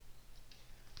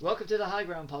Welcome to the High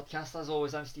Ground podcast. As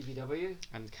always, I'm Stevie W.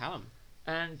 And Callum.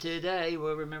 And today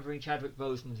we're remembering Chadwick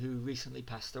Boseman, who recently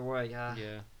passed away. Yeah.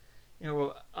 You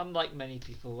know, unlike many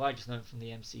people, I just know him from the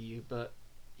MCU, but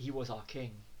he was our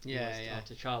king. Yeah, he was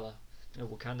yeah. T'Challa,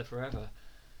 Wakanda forever.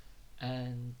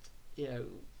 And,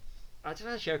 I just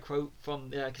want to share a quote from,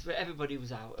 because everybody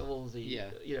was out, all the,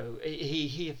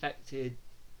 he affected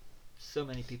so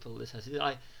many people this has.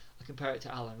 I compare it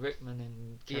to Alan Rickman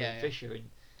and Carrie Fisher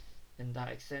in that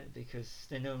extent, because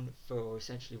they're known for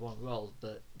essentially one role,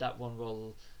 but that one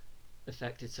role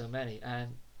affected so many.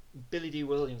 And Billy D.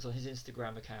 Williams on his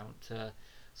Instagram account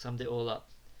summed it all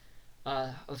up.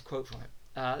 I'll quote from it.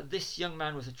 This young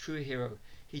man was a true hero.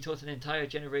 He taught an entire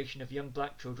generation of young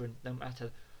black children, no matter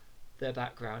their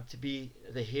background, to be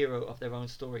the hero of their own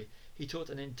story. He taught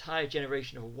an entire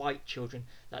generation of white children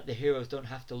that the heroes don't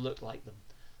have to look like them.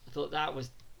 I thought that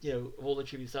was, of all the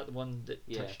tributes, that the one that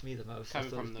touched me the most. Coming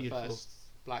from the first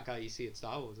black guy you see at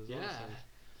Star Wars as well.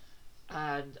 So.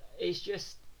 And it's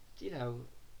just,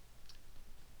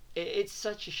 it's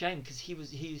such a shame, because he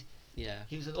was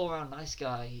an all-round nice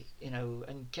guy,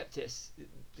 and kept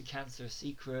the cancer a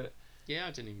secret. Yeah,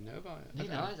 I didn't even know about it. Me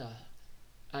neither.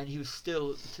 And he was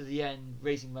still, to the end,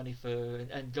 raising money for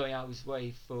and going out his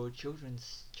way for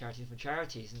children's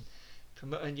charities and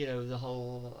promoting, the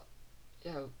whole,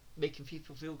 making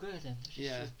people feel good, and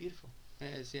it's beautiful.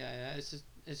 It is, yeah.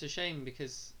 It's a shame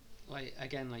because, like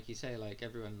you say,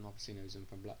 everyone obviously knows him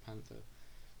from Black Panther,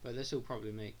 but this will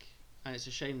probably make, and it's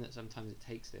a shame that sometimes it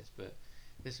takes this, but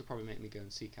this will probably make me go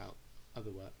and seek out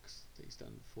other works that he's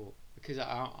done before, because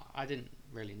I didn't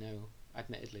really know,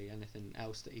 admittedly, anything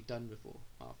else that he'd done before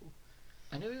Marvel.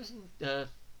 I know he was in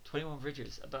 21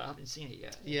 Bridges, but I haven't seen it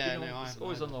yet. It's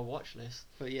always on the watch list.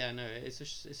 But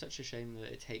it's such a shame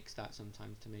that it takes that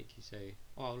sometimes to make you say,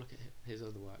 "Oh, I'll look at his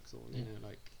other works," or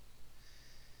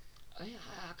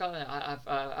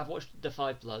I've watched The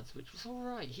Five Bloods, which was all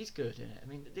right. He's good in it. I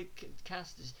mean, the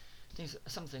cast is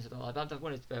some things I don't like. I don't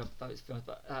want to about his films,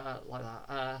 but like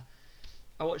that.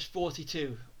 I watched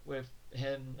 42 with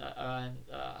him and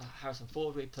Harrison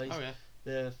Ford, where he plays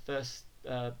the first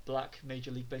black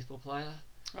Major League Baseball player.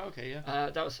 Oh, okay, yeah.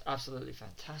 That was absolutely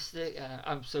fantastic.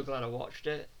 I'm so glad I watched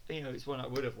it. It's one I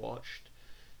would have watched,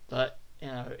 but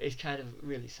it's kind of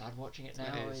really sad watching it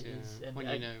now. It is, yeah. When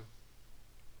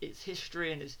it's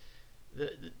history, and it's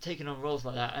the taking on roles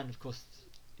like that, and of course,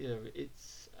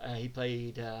 it's he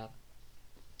played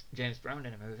James Brown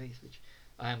in a movie, which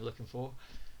I am looking for.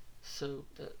 So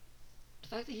the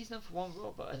fact that he's known for one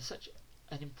role, but such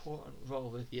an important role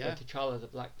with T'Challa, the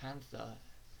Black Panther.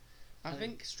 I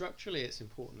think structurally it's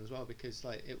important as well, because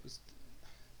it was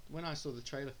when I saw the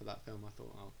trailer for that film, I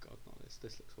thought, oh god, no, this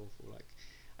looks awful.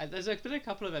 There's been a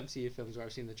couple of MCU films where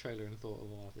I've seen the trailer and thought,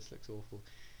 oh, this looks awful,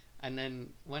 and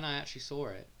then when I actually saw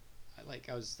it,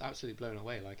 I was absolutely blown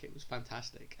away. It was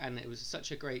fantastic, and it was such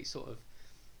a great sort of.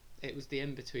 It was the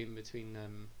in between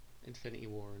Infinity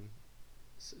War and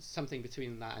something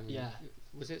between that and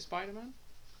was it Spider-Man?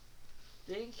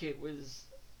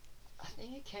 I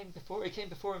think it came before. It came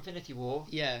before Infinity War.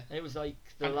 Yeah, and it was the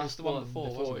last one before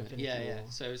wasn't it? Infinity War.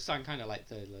 So it's kind of like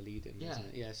the lead-in, isn't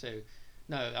it? Yeah. So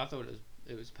no, I thought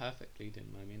it was perfect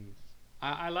lead-in. I mean,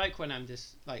 I like when I'm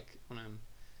just when I'm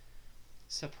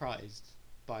surprised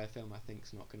by a film I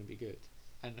think's not going to be good,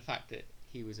 and the fact that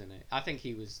he was in it, I think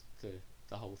he was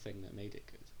the whole thing that made it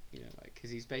good.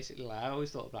 Because he's basically I always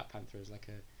thought of Black Panther as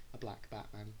a black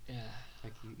Batman. Yeah.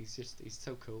 He's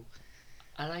so cool.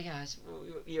 And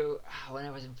when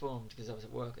I was informed, because I was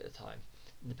at work at the time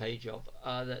in the paid job,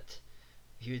 that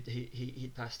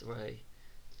he'd passed away.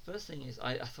 The first thing is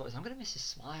I thought, I'm going to miss his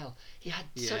smile. He had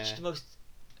such the most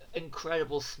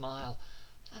incredible smile.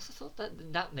 I thought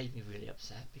that made me really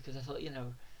upset, because I thought,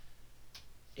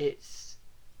 it's,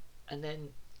 and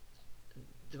then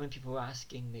when people were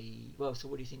asking me, well, so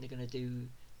what do you think they're going to do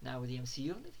now with the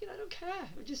MCU? I'm thinking, I don't care.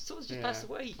 It just passed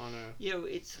away. I know.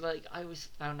 It's I always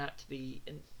found that to be,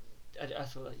 I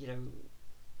thought, you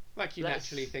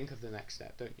naturally think of the next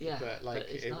step, don't you? Yeah, but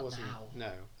it's it not wasn't. Now.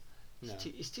 No.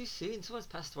 It's too soon. Someone's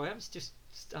passed away. I'm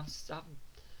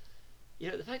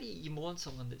the fact that you mourn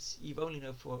someone that's you've only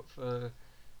known for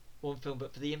one film,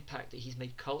 but for the impact that he's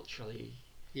made culturally.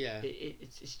 Yeah.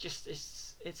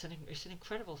 It's an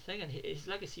incredible thing, and his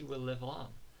legacy will live on.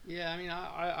 Yeah, I mean,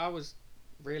 I was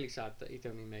really sad that he'd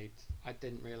only made. I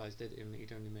didn't realise that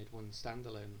he'd only made one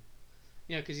standalone.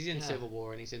 Because he's in Civil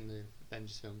War and he's in the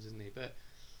Avengers films, isn't he? But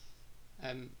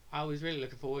I was really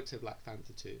looking forward to Black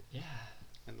Panther 2. Yeah.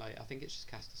 And I think it's just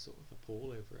cast a sort of a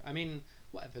pall over it. I mean,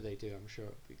 whatever they do, I'm sure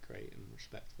it'll be great and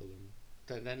respectful,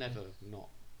 and they're never not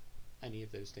any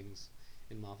of those things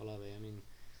in Marvel, are they? I mean,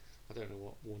 I don't know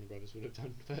what Warner Brothers would have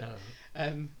done, but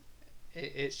no.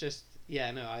 it's just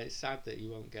it's sad that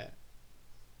you won't get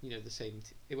the same.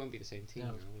 It won't be the same team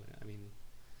now, will it? I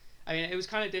mean, it was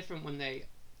kind of different when they,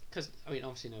 because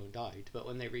obviously no one died, but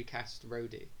when they recast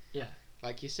Rhodey,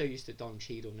 like you're so used to Don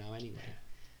Cheadle now anyway,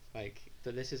 like,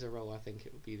 but this is a role I think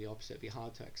it would be the opposite. It'd be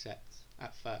hard to accept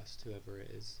at first, whoever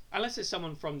it is, unless it's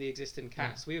someone from the existing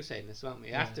cast. We were saying this, weren't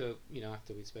we? After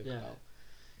we spoke about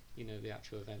the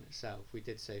actual event itself, we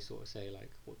did say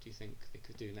like, what do you think they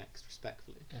could do next,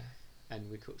 respectfully? And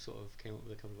we sort of came up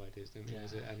with a couple of ideas, didn't we?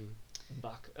 Was it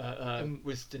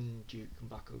Winston Duke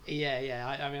Mbaku?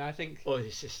 I think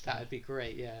his sister. That'd be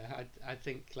great. I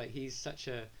think like he's such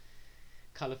a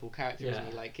colourful character, isn't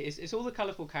he? Like it's all the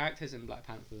colourful characters in Black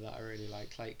Panther that I really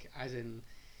like as in,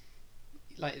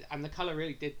 like, and the colour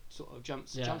really did sort of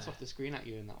jumps off the screen at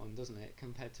you in that one, doesn't it,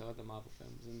 compared to other Marvel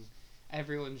films? And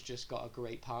everyone's just got a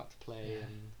great part to play,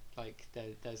 and like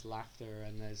there's laughter,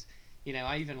 and there's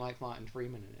I even like Martin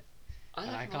Freeman in it.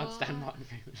 I can't stand Martin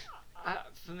Freeman.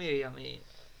 For me,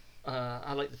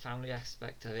 I like the family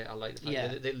aspect of it. I like the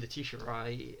fact that Letitia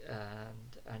Wright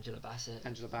and Angela Bassett,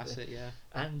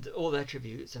 and all their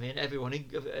tributes. I mean, everyone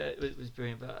was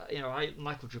brilliant. But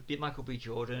Michael B.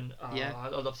 Jordan. I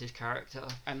loved his character.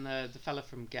 And the fella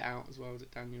from Get Out as well. Was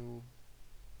it Daniel?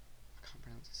 I can't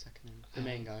pronounce his second name. The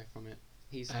main guy from it.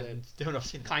 He's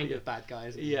the kind of bad guy,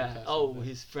 isn't he?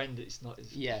 His friend. It's not.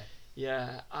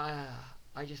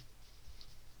 I just.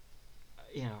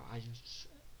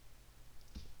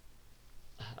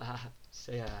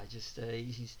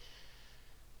 He's.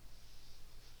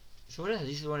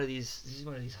 This is one of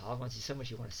these hard ones. There's so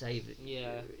much you want to say, but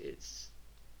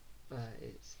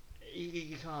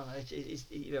you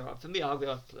can't. For me,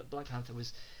 Black Panther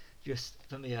was just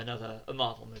for me another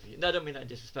Marvel movie. No, I don't mean that in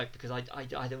disrespect, because I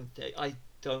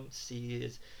don't see it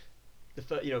as the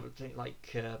first. Think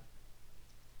like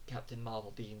Captain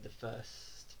Marvel being the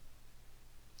first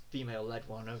female-led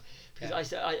one, because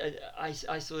I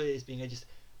saw it as being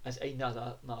as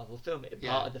another Marvel film,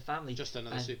 part of the family, just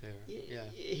another superhero.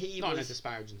 He not was, in a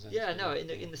disparaging sense.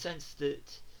 In the sense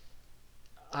that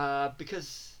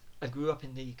because I grew up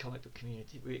in the comic book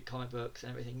community, read comic books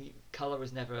and everything. Color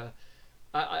was never.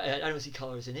 I don't see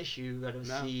color as an issue. I don't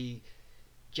see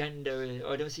gender,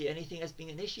 or I don't see anything as being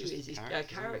an issue. It's a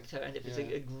character, and if it's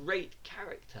a great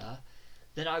character,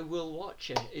 then I will watch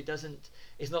it. It doesn't.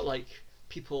 It's not like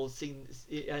people seen,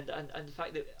 and the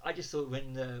fact that I just saw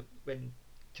when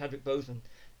Chadwick Boseman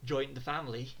joined the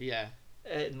family,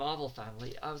 the Marvel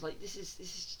family, I was like,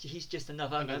 he's just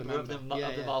another member of the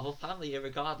Marvel family,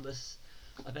 regardless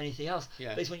of anything else.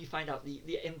 But it's when you find out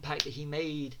the impact that he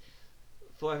made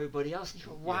for everybody else, and you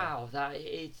go, wow, that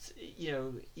it's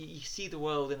you see the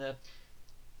world in a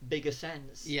bigger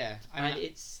sense. And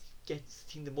it's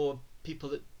getting the more people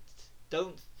that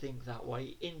don't think that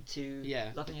way into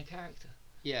loving a character.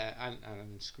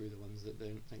 And screw the ones that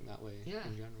don't think that way in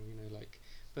general,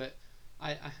 but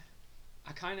I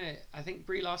think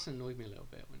Brie Larson annoyed me a little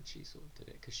bit when she sort of did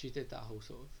it, because she did that whole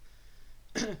sort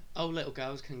of little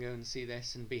girls can go and see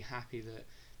this and be happy that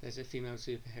there's a female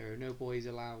superhero, no boys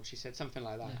allowed, she said something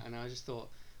like that, and I just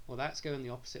thought, well, that's going the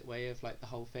opposite way of like the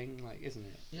whole thing, like, isn't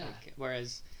it?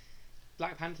 Whereas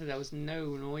Black Panther, there was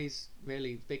no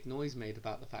big noise made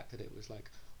about the fact that it was like,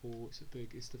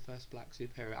 it's the first black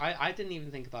superhero. I didn't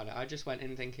even think about it. I just went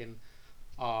in thinking,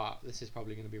 this is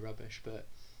probably going to be rubbish, but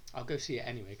I'll go see it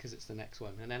anyway because it's the next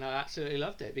one. And then I absolutely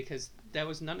loved it, because there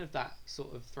was none of that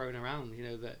sort of thrown around,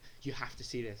 that you have to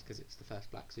see this because it's the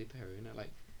first black superhero.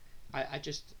 I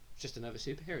just another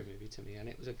superhero movie to me, and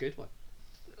it was a good one.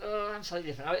 I'm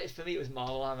slightly different. For me, it was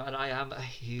Marvel, and I am a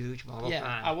huge Marvel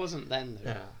fan. I wasn't then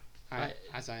though.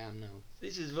 As I am now.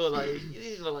 This is more like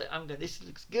this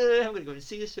looks good. I'm gonna go and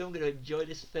see this film. I'm gonna enjoy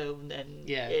this film. And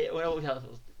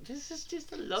this is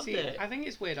just, I loved it. I think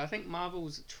it's weird. I think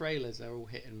Marvel's trailers are all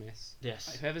hit and miss. Yes.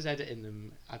 Like, whoever's editing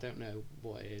them, I don't know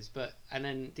what it is, and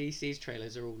then DC's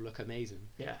trailers all look amazing.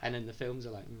 Yeah. And then the films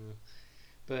are like,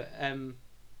 but I've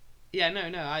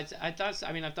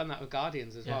done that with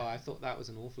Guardians as well. I thought that was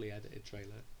an awfully edited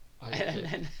trailer, and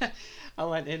then I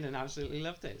went in and absolutely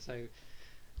loved it. So.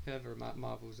 Whoever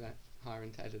Marvel's hiring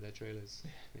to edit their trailers,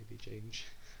 maybe change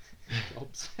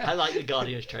jobs. I like the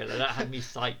Guardians trailer. That had me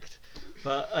psyched.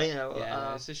 But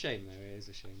it's a shame though. It is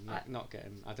a shame. I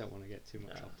don't want to get too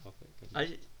much off topic. I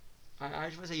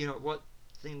just want to say, what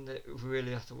thing that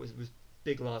really I thought was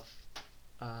big love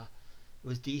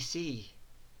was DC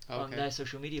on their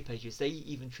social media pages. They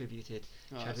even tributed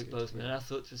Chadwick Boseman, and I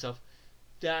thought to myself,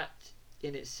 that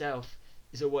in itself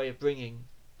is a way of bringing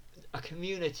a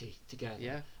community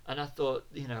together. And I thought,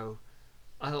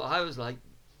 I was like,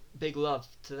 big love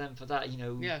to them for that, you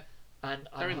know. Yeah. And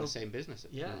they're in the same business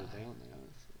at the end of the day, aren't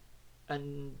they?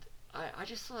 And I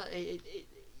just thought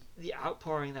the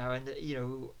outpouring now, and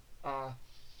you know,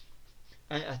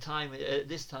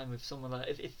 this time with someone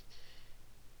like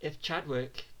if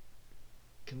Chadwick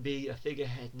can be a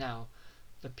figurehead now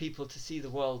for people to see the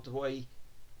world the way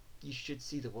you should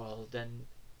see the world, then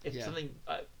if something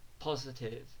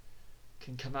positive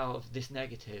can come out of this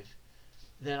negative,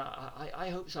 then I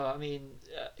hope so. I mean,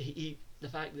 the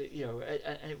fact that, you know,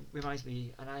 and it reminds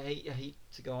me, and I hate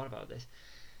to go on about this,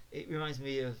 it reminds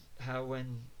me of how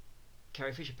when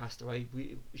Carrie Fisher passed away,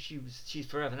 she's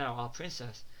forever now our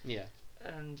princess. Yeah.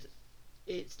 And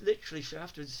it's literally straight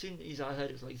afterwards, as soon as I heard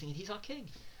it, was like thinking, he's our king.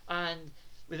 And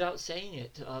without saying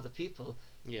it to other people,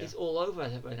 it's all over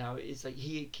everywhere now. It's like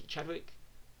Chadwick,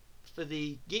 for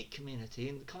the geek community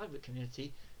and the comic book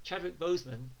community, Chadwick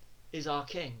Boseman is our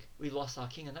king. We lost our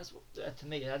king, and that's what, to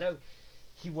me, I know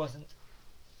he wasn't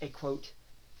a quote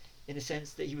in the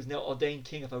sense that he was not ordained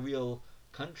king of a real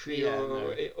country,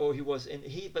 or he was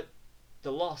but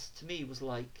the loss to me was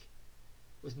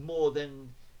more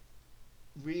than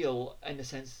real, in the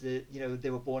sense that, you know, they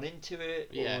were born into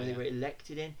it, or they were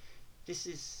elected in. This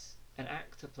is an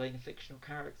actor playing a fictional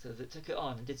character that took it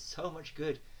on and did so much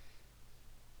good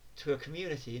to a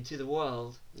community and to the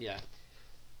world. Yeah.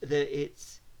 That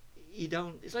it's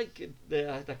like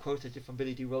the quote I did from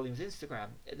Billy D. Williams' Instagram,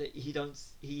 that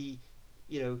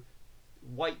you know,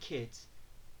 white kids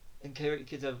and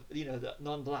kids of, you know, the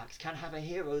non-blacks can have a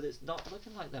hero that's not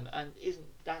looking like them, and isn't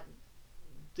that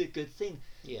the good thing?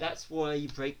 That's why you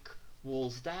break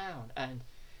walls down. And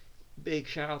big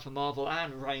shout out for Marvel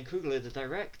and Ryan Coogler, the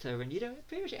director, and, you know,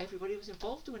 pretty much everybody was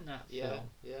involved in that film.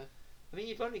 I mean,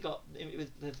 you've only got,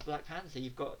 with Black Panther,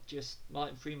 you've got just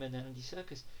Martin Freeman and Andy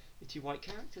Serkis, the two white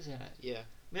characters in it.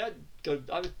 I mean,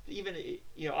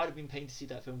 I'd have been paying to see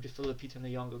that film just for Lupita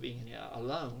Nyong'o being in it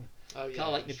alone. Kind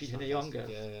of like Lupita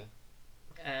Nyong'o.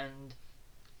 And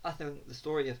I think the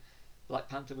story of Black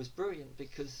Panther was brilliant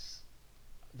because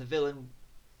the villain,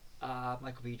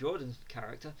 Michael B. Jordan's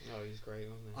character. Oh, he's great,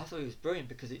 wasn't he? I thought he was brilliant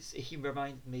because he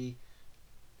reminded me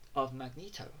of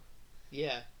Magneto.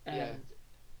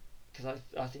 Because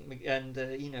I think, and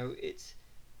you know, it's,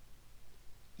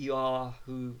 you are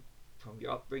who, from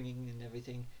your upbringing and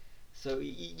everything, so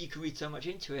you can read so much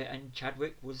into it. And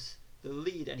Chadwick was the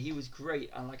lead, and he was great.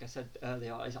 And like I said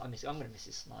earlier, I'm going to miss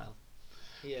his smile.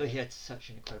 But he had such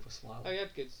an incredible smile. Oh, he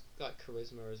had good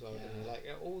charisma as well, didn't he? Like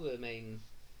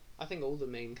I think all the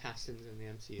main castings in the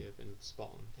MCU have been spot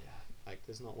on. Like,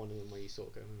 there's not one of them where you sort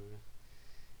of go,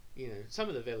 you know, some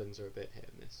of the villains are a bit hit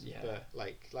and miss. But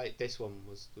like this one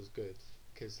was good,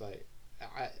 because like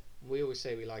we always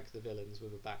say we like the villains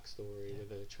with a backstory,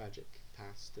 with a tragic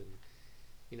past, and,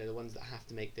 you know, the ones that have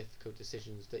to make difficult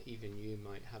decisions that even you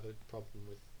might have a problem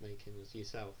with making as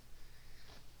yourself.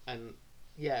 And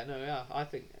I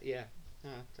think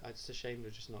it's a shame we're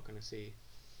just not going to see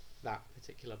that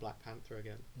particular Black Panther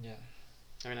again.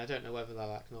 I mean, I don't know whether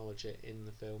they'll acknowledge it in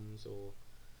the films, or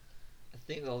I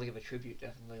think they'll give a tribute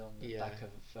definitely on the back of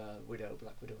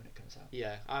Black Widow when it comes out.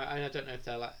 I don't know if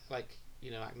they'll you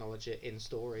know, acknowledge it in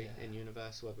story, in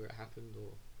universe, whether it happened,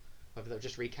 or whether they'll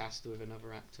just recast with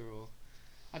another actor, or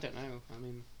I don't know. I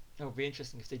mean, it'll be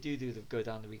interesting if they go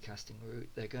down the recasting route.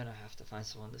 They're going to have to find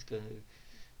someone that's going to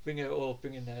bring in or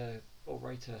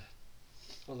write a.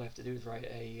 All they have to do is write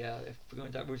a. If we're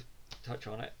going down, we'll touch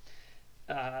on it.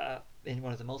 In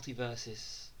one of the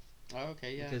multiverses. Oh,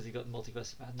 okay, Because you've got the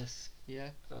multiverse of madness.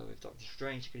 With Doctor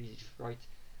Strange, you could easily just write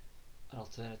an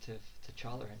alternative to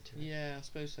T'Challa into it. I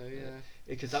suppose so.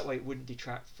 Because that way it wouldn't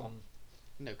detract from.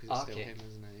 No, because it's still him,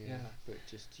 isn't it? But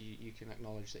just you can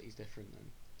acknowledge that he's different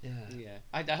then.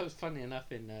 That was funny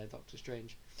enough in Doctor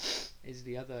Strange. Is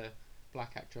the other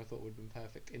black actor I thought would have been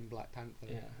perfect in Black Panther.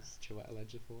 Is Chiwetel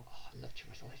Ejiofor. Oh, I love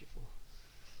Chiwetel Ejiofor.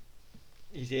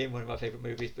 He's in one of my favourite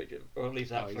movies, but I'll leave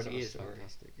that for another story.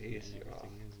 Fantastic. He is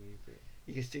everything, isn't he? But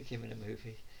you can stick him in a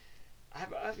movie.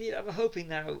 I'm hoping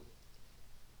now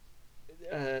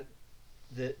that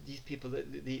these people,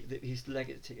 that his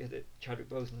legacy, that Chadwick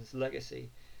Boseman's legacy,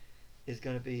 is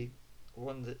going to be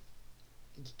one that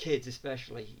kids,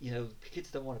 especially, you know,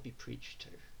 kids don't want to be preached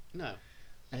to. No.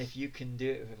 And if you can do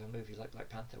it with a movie like Black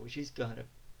Panther, which is going to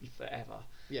be forever.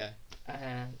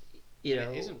 And you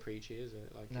know, it isn't preachy, is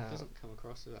it? Like, it doesn't come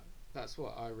across as that. That's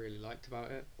what I really liked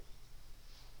about it.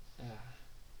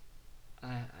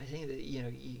 I think that, you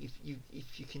know,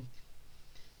 if you can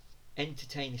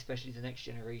entertain, especially the next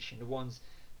generation, the ones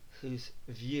whose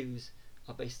views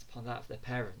are based upon that of their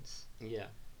parents. You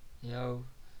know,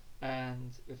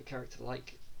 and with a character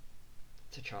like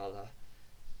T'Challa,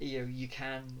 you know, you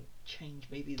can change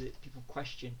maybe that people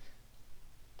question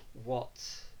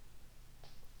what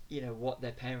what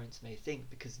their parents may think,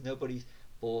 because nobody's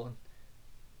born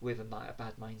with a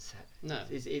bad mindset. No,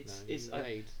 it's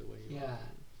made the way you are.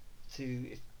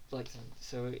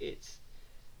 So it's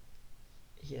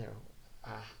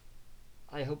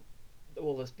I hope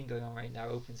all that's been going on right now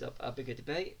opens up a bigger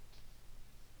debate,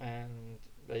 and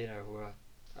I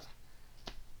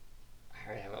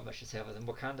don't have much to say other than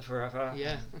Wakanda forever.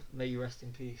 Yeah. May you rest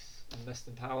in peace and rest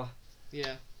in power.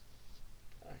 Yeah.